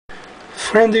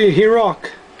Friend Hirok,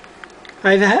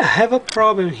 I have a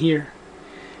problem here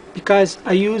because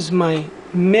I use my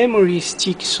memory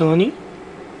stick Sony,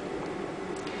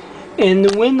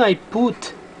 and when I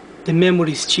put the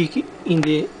memory stick in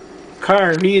the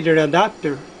card reader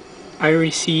adapter I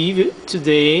received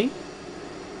today,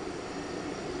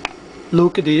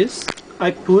 look at this,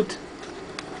 I put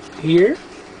here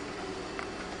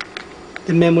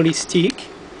the memory stick,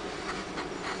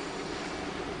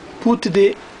 put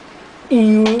the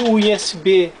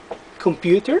USB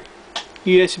computer,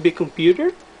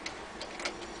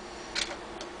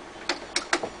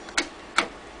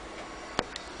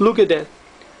 look at that,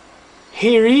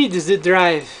 he reads the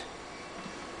drive,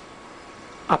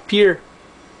 appear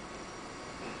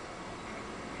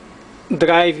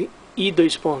drive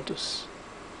E2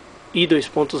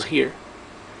 pontos here,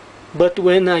 but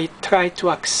when I try to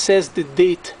access the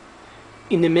data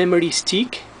in the memory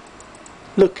stick,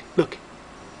 look,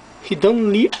 he don't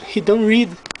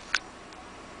read,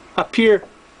 appear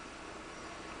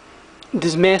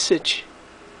this message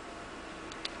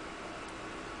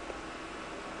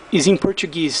is in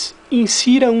Portuguese.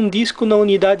 Insira disco na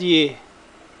unidade E.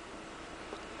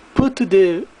 Put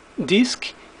the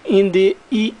disk in the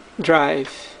E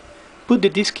drive. Put the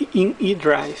disk in E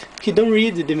drive. He don't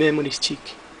read the memory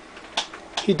stick.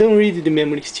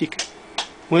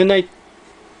 When I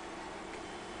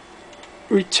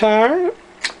return,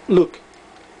 look,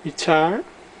 return,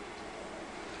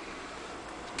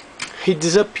 he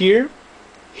disappeared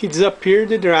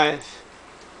the drive.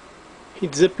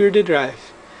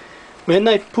 When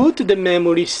I put the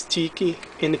memory stick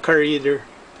and card reader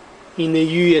in a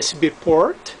USB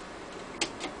port,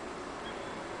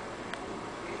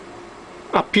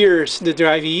 appears the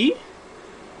drive E,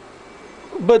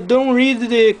 but don't read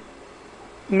the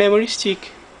memory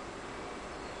stick.